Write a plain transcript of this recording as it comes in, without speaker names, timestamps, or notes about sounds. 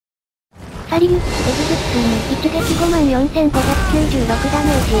腐りゆくエグズキスに一撃54,596ダ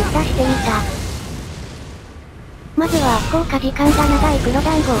メージ出してみた。まずは、効果時間が長い黒団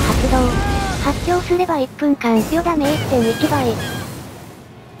子を発動。発狂すれば1分間、与ダメ 1.1 倍。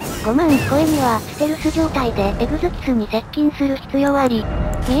5万超えには、ステルス状態でエグズキスに接近する必要あり、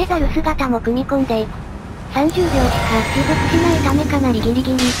見えざる姿も組み込んでいく。30秒しか持続しないためかなりギリ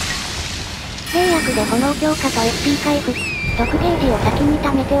ギリ。霊薬で炎強化と SP 回復、毒ゲージを先に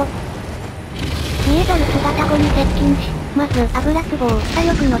貯めておく。見えざる姿後に接近し、まず油壺を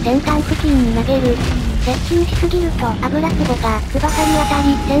左翼の先端付近に投げる。接近しすぎると油壺が翼に当た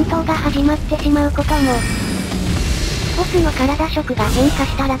り戦闘が始まってしまうことも。ボスの体色が変化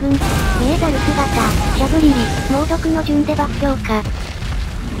したら見えざる姿、しゃぶりり、猛毒の順でバフ強化。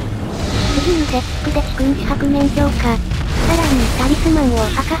次に接触で君子白面強化。さらにタリスマンを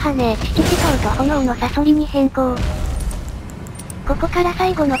赤羽、七支刀と炎のサソリに変更。ここから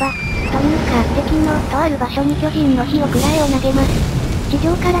最後のバフ、というか敵のとある場所に巨人の火をくらえを投げます。地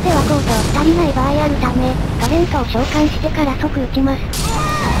上からでは高度足りない場合あるため、トレントを召喚してから即撃ちます。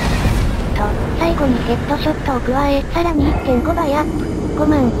と、最後にヘッドショットを加え、さらに 1.5 倍アップ。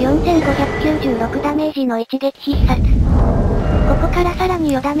54,596ダメージの一撃必殺。ここからさら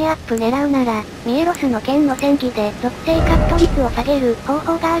に与ダメアップ狙うなら、ミエロスの剣の戦技で属性カット率を下げる方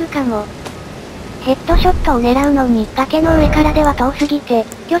法があるかも。ヘッドショットを狙うのに崖の上からでは遠すぎて、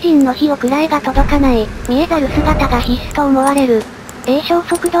巨人の火をくらえが届かない、見えざる姿が必須と思われる。詠唱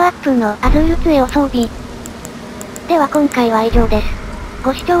速度アップのアズール杖を装備。では今回は以上です。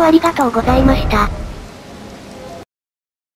ご視聴ありがとうございました。